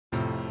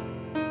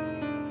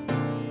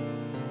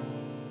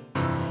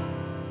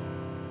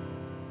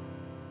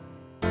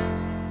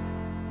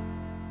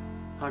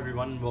Hi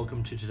everyone, and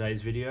welcome to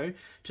today's video.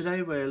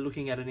 Today we're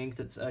looking at an ink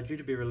that's due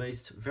to be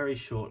released very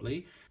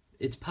shortly.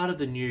 It's part of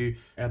the new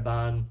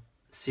Herbin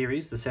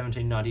series, the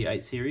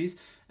 1798 series,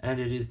 and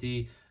it is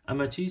the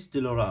Amethyste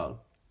de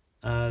l'Oral.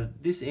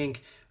 This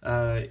ink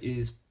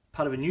is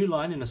part of a new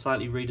line in a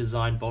slightly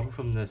redesigned bottle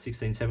from the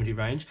 1670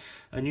 range,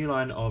 a new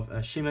line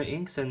of shimmer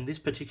inks, and this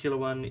particular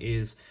one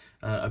is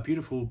a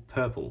beautiful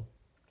purple.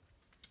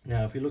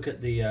 Now if we look at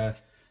the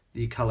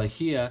colour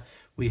here,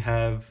 we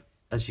have,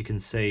 as you can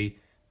see,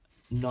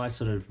 nice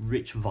sort of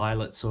rich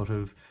violet sort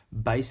of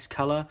base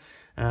colour,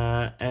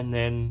 and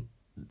then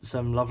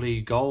some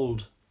lovely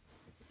gold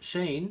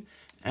sheen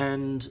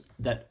and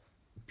that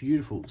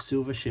beautiful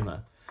silver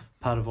shimmer,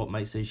 part of what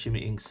makes these shimmer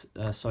inks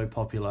so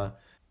popular.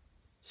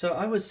 So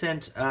I was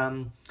sent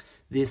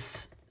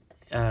this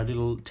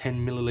little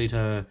 10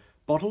 milliliter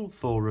bottle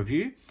for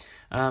review,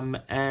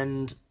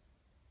 and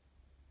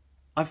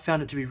I've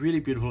found it to be really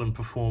beautiful and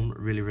perform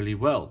really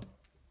well.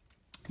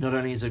 Not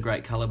only is it a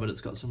great colour, but it's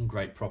got some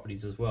great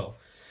properties as well.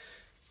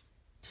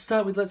 To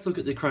start with, let's look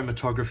at the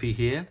chromatography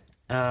here.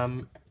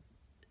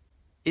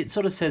 It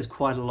sort of says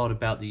quite a lot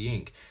about the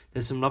ink.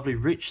 There's some lovely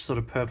rich sort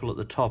of purple at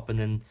the top, and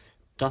then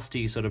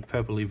dusty sort of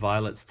purpley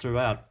violets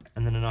throughout,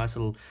 and then a nice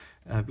little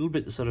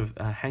bit that sort of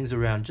hangs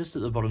around just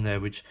at the bottom there,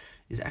 which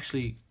is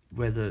actually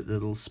where the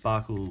little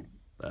sparkle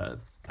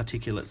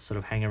particulates sort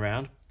of hang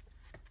around.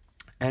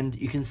 And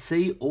you can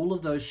see all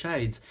of those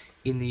shades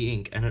in the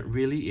ink, and it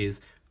really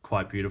is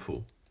quite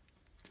beautiful.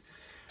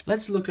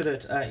 Let's look at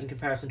it in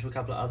comparison to a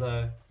couple of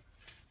other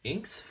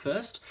inks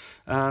first.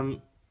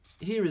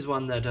 Here is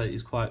one that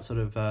is quite sort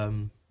of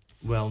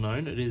well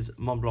known. It is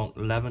Mont Blanc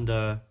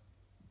Lavender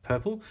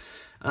Purple.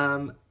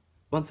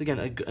 Once again,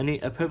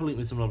 a purple ink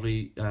with some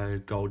lovely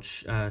gold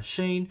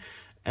sheen,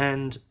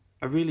 and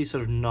a really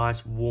sort of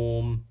nice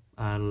warm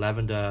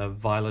lavender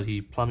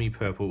violety plummy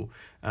purple.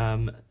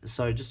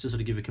 So just to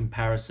sort of give a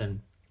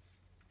comparison.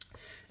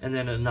 And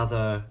then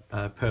another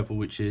purple,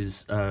 which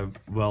is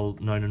well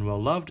known and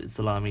well loved. It's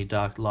the Lamy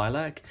Dark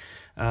Lilac.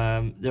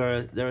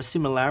 There are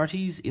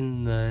similarities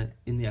in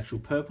the actual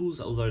purples,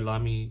 although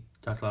Lamy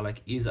Dark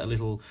Lilac is a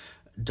little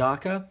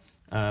darker.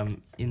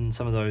 In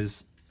some of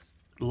those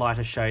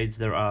lighter shades,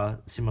 there are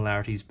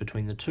similarities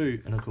between the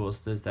two, and of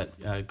course, there's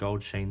that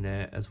gold sheen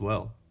there as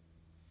well.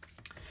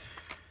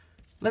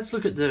 Let's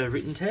look at the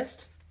written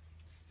test,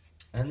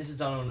 and this is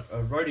done on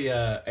a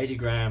Rhodia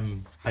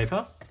 80-gram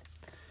paper.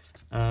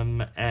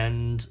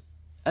 And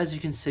as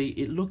you can see,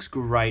 it looks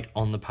great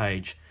on the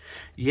page.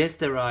 Yes,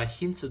 there are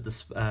hints of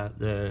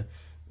the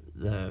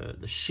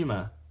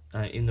shimmer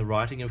in the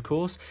writing, of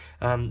course.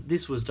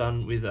 This was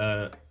done with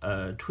a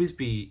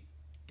TWSBI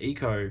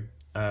Eco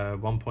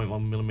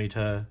 1.1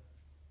 millimeter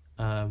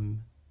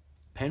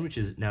pen, which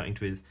is now inked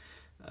with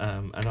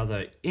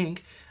another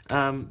ink,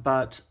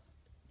 but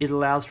it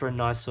allows for a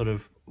nice sort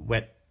of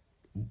wet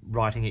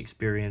writing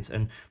experience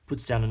and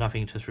puts down enough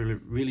ink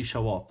to really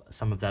show off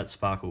some of that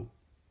sparkle.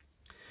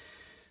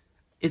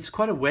 It's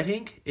quite a wet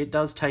ink. It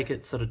does take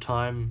its sort of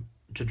time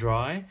to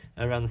dry,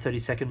 around the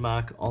 30-second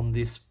mark on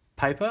this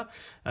paper,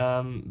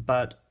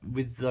 but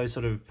with those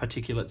sort of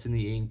particulates in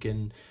the ink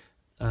and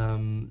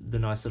the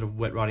nice sort of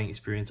wet writing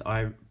experience,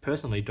 I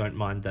personally don't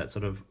mind that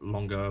sort of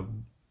longer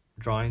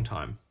drying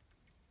time.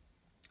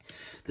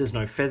 There's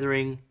no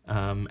feathering,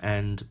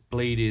 and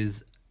bleed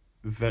is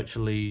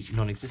virtually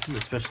non-existent,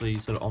 especially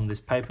sort of on this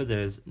paper.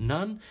 There's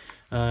none,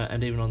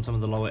 and even on some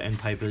of the lower end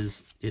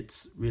papers,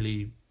 it's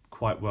really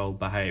quite well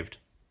behaved.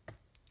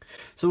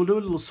 So we'll do a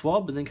little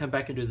swab and then come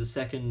back and do the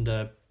second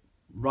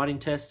writing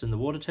test and the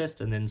water test,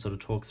 and then sort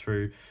of talk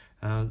through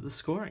the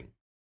scoring.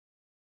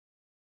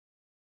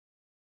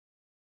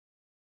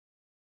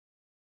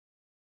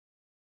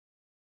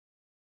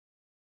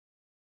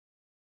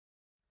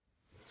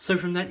 So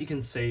from that you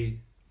can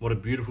see what a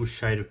beautiful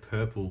shade of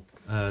purple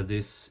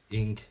this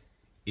ink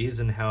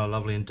is, and how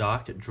lovely and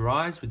dark it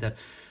dries with that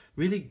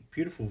really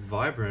beautiful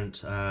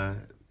vibrant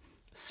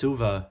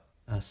silver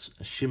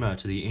shimmer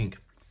to the ink.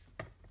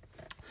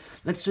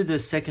 Let's do the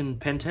second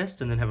pen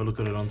test and then have a look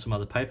at it on some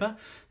other paper.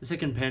 The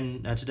second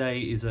pen today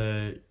is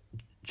a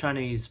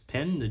Chinese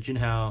pen, the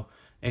Jinhao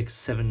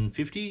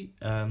X750.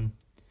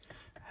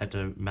 Had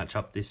to match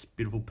up this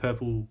beautiful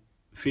purple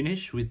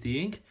finish with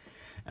the ink.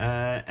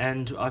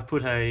 And I've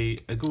put a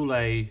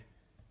Goulet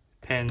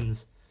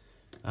Pens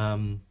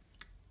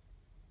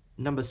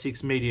number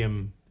 6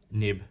 medium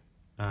nib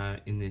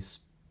in this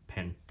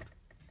pen.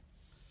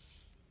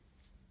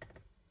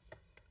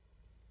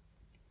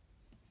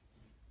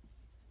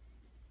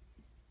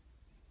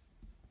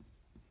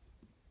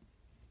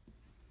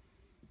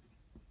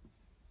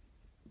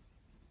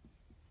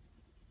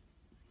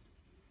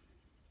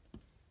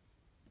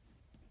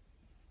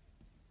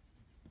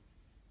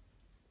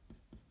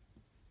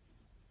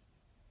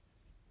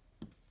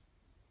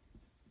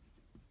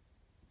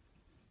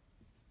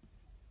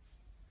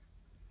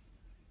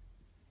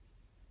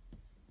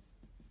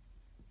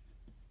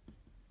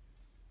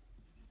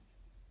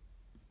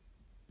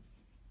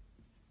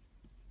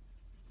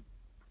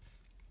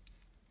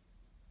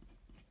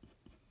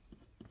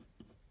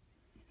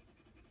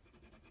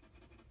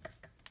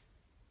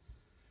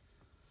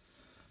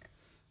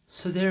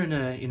 So there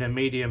in a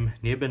medium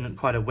nib and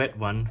quite a wet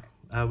one,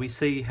 we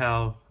see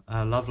how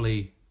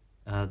lovely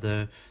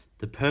the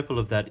purple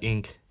of that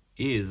ink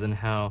is, and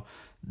how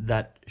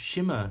that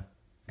shimmer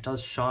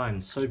does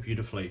shine so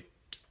beautifully.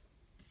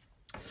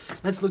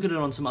 Let's look at it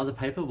on some other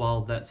paper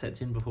while that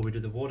sets in before we do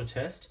the water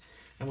test.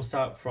 And we'll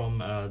start from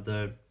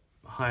the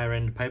higher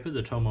end paper,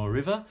 the Tomoe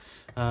River.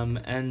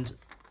 And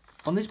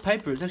on this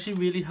paper, it's actually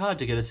really hard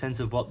to get a sense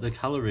of what the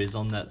colour is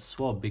on that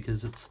swab,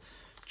 because it's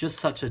just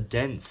such a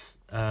dense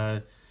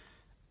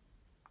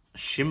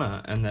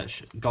shimmer and that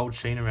gold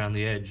sheen around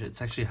the edge. It's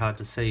actually hard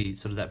to see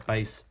sort of that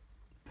base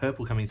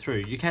purple coming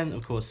through. You can,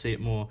 of course, see it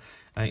more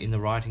in the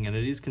writing, and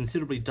it is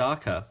considerably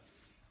darker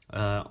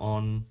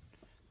on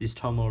this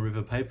Tomoe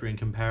River paper in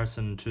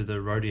comparison to the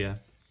Rhodia.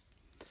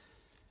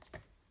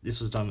 This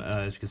was done,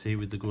 as you can see,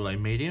 with the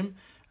Goulet medium,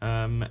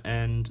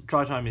 and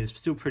dry time is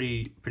still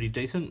pretty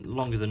decent,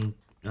 longer than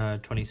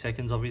 20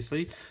 seconds,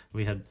 obviously.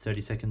 We had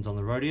 30 seconds on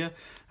the Rhodia,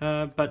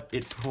 but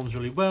it performs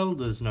really well.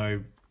 There's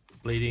no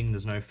bleeding,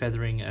 there's no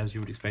feathering, as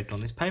you would expect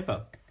on this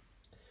paper.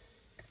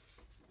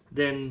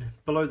 Then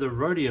below the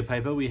Rhodia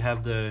paper, we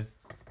have the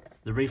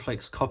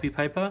reflex copy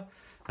paper.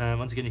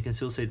 Once again, you can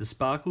still see the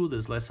sparkle.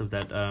 There's less of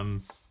that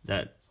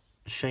that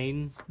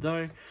sheen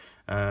though,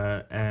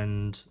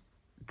 and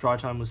dry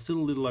time was still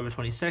a little over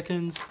 20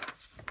 seconds.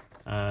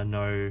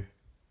 No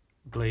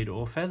bleed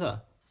or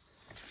feather.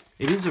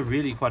 It is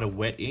really quite a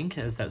wet ink,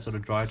 as that sort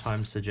of dry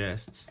time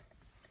suggests.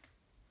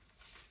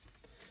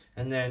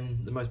 And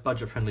then the most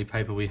budget-friendly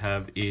paper we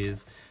have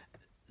is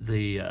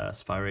the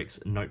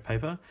Spyrex note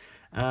paper.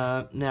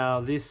 Now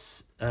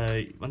this,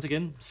 once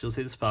again, still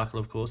see the sparkle,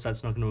 of course.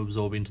 That's not going to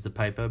absorb into the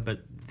paper,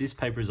 but this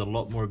paper is a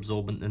lot more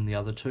absorbent than the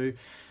other two,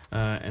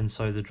 and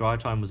so the dry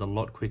time was a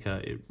lot quicker.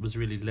 It was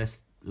really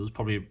less. It was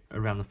probably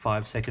around the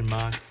 5-second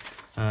mark,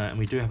 and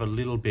we do have a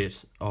little bit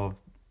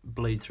of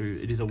bleed through.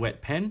 It is a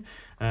wet pen,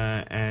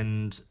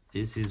 and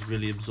this is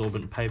really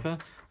absorbent paper,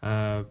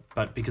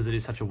 but because it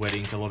is such a wet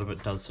ink, a lot of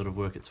it does sort of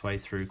work its way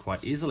through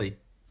quite easily.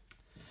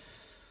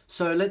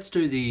 So let's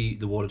do the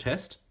water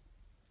test,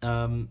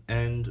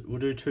 and we'll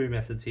do two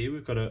methods here.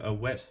 We've got a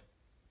wet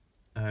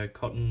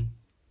cotton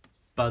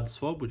bud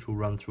swab, which will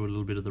run through a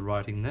little bit of the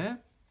writing there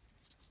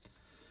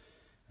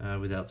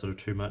without sort of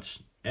too much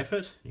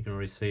effort. You can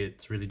already see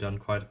it's really done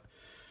quite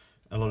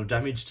a lot of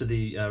damage to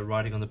the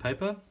writing on the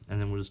paper. And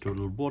then we'll just do a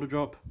little water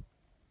drop.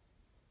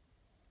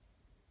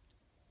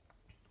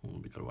 Oh,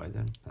 we got away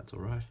then, that's all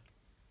right.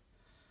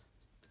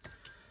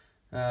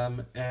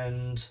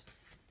 And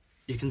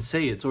you can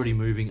see it's already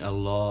moving a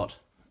lot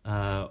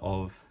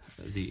of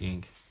the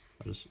ink.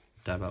 I'll just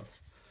dab up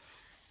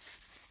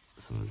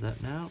some of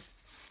that now.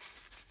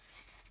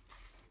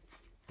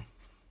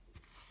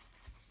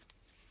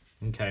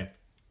 Okay.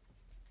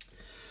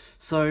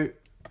 So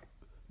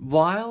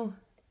while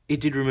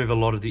it did remove a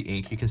lot of the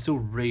ink, you can still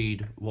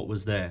read what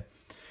was there.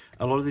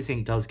 A lot of this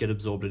ink does get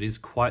absorbed. It is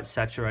quite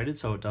saturated,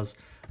 so it does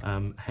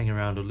hang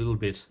around a little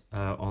bit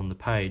on the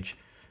page,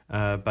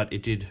 but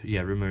it did,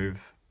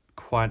 remove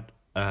quite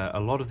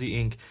a lot of the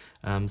ink.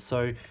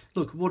 So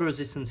look, water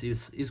resistance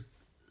is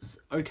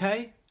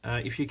okay.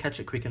 If you catch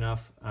it quick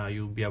enough,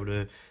 you'll be able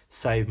to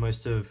save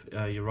most of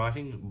your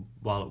writing,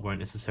 while it won't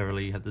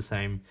necessarily have the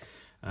same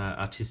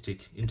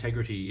artistic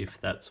integrity, if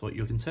that's what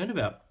you're concerned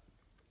about.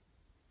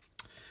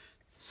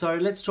 So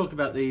let's talk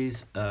about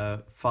these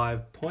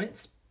 5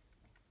 points.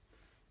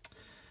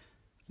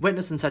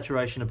 Wetness and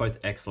saturation are both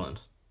excellent.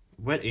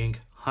 Wet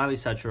ink, highly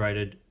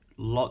saturated,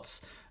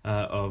 lots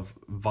of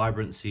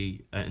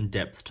vibrancy and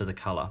depth to the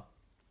colour.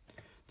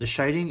 The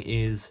shading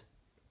is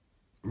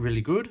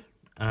really good.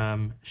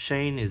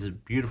 Sheen is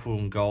beautiful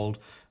and gold,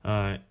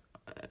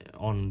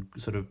 on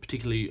sort of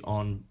particularly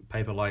on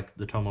paper like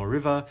the Tomoe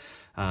River,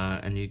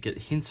 and you get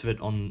hints of it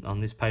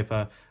on this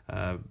paper,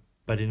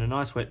 but in a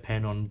nice wet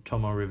pen on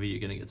Tomoe River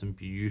you're going to get some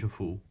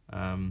beautiful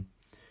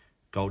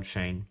gold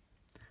sheen.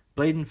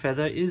 Bleed and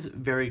feather is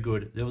very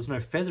good. There was no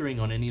feathering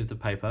on any of the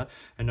paper,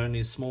 and only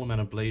a small amount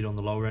of bleed on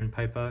the lower end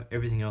paper.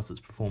 Everything else it's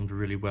performed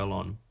really well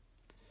on.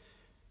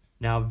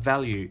 Now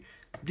value.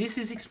 This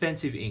is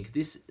expensive ink.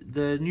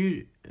 The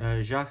new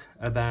Jacques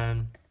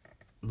Herbin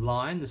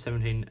line, the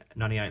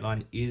 1798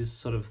 line, is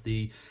sort of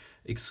the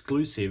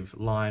exclusive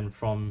line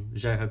from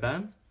Jacques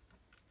Herbin,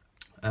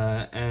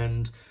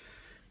 and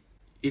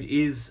it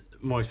is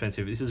more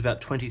expensive. This is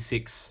about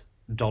 $26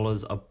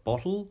 a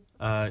bottle,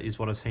 is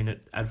what I've seen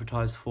it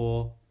advertised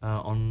for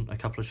on a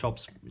couple of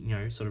shops,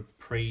 sort of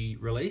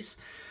pre-release.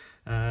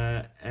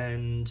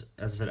 And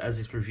as I said, as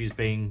this review is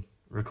being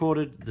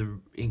recorded, the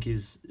ink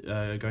is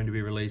going to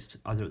be released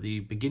either at the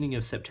beginning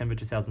of September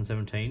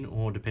 2017,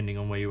 or depending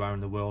on where you are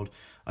in the world,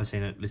 I've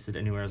seen it listed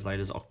anywhere as late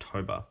as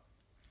October.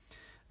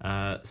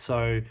 It's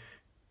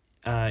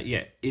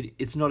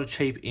not a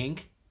cheap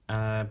ink,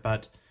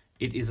 but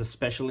it is a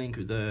special ink.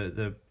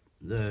 The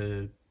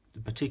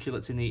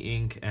particulates in the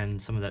ink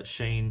and some of that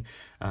sheen,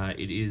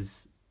 it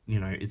is,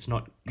 it's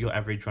not your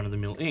average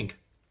run-of-the-mill ink.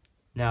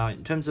 Now,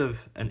 in terms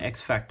of an X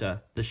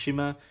factor, the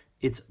shimmer,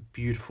 it's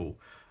beautiful.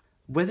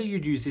 Whether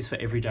you'd use this for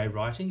everyday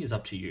writing is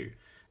up to you.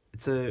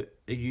 it's a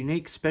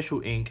unique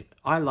special ink.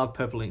 I love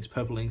purple inks.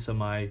 Purple inks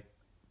are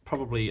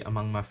probably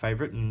among my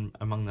favourite and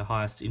among the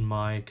highest in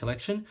my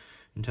collection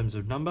in terms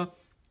of number.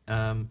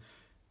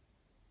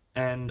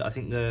 And I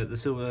think the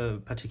silver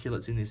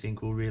particulates in this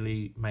ink will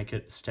really make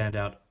it stand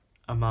out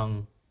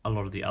among a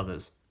lot of the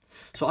others.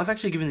 So I've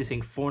actually given this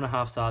ink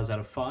 4.5 stars out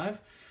of 5.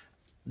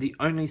 The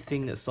only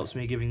thing that stops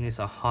me giving this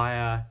a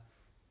higher,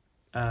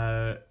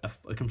 a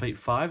complete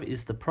 5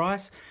 is the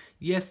price.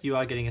 Yes, you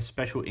are getting a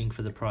special ink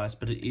for the price,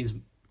 but it is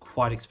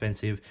quite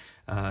expensive.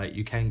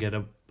 You can get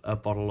a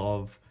bottle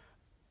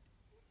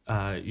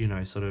of, you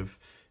know, sort of,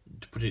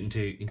 to put it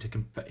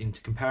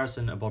into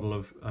comparison, a bottle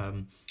of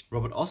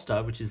Robert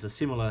Oster, which is a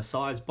similar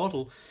size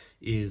bottle,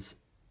 is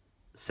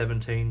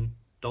 $17,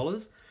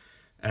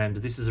 and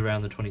this is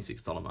around the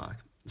 $26 mark.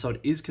 So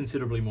it is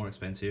considerably more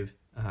expensive,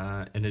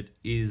 and it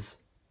is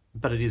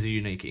a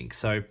unique ink.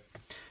 So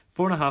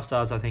 4.5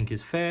 stars I think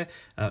is fair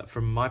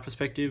from my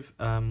perspective.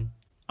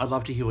 I'd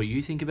love to hear what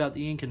you think about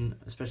the ink, and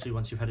especially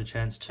once you've had a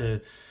chance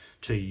to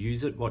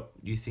use it, what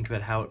you think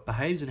about how it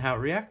behaves and how it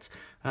reacts.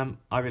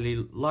 I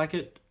really like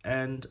it,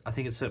 and I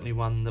think it's certainly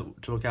one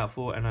to look out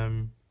for, and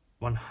I'm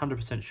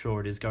 100%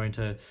 sure it is going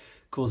to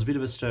cause a bit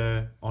of a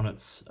stir on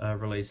its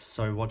release.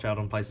 So watch out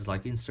on places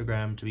like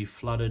Instagram to be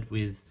flooded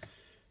with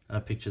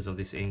pictures of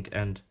this ink,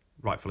 and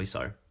rightfully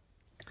so.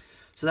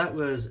 So that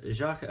was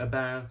Jacques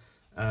Herbin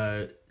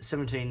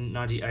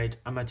 1798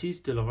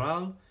 Amethyste de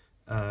l'Oral,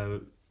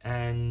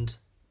 and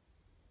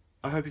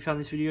I hope you found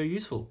this video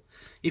useful.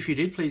 If you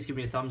did, please give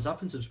me a thumbs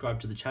up and subscribe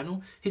to the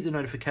channel. Hit the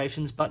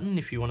notifications button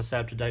if you want to stay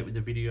up to date with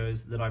the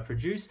videos that I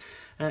produce,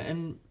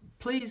 and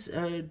please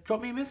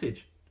drop me a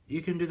message.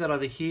 You can do that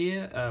either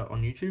here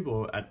on YouTube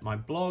or at my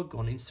blog,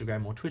 on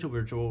Instagram or Twitter,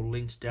 which are all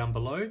linked down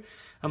below.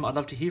 I'd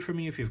love to hear from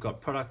you if you've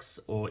got products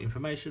or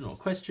information or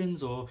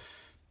questions or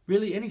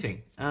really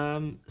anything.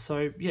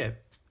 So yeah,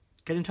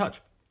 get in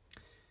touch.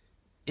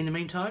 In the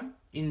meantime,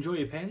 enjoy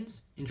your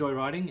pens, enjoy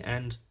writing,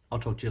 and I'll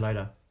talk to you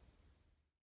later.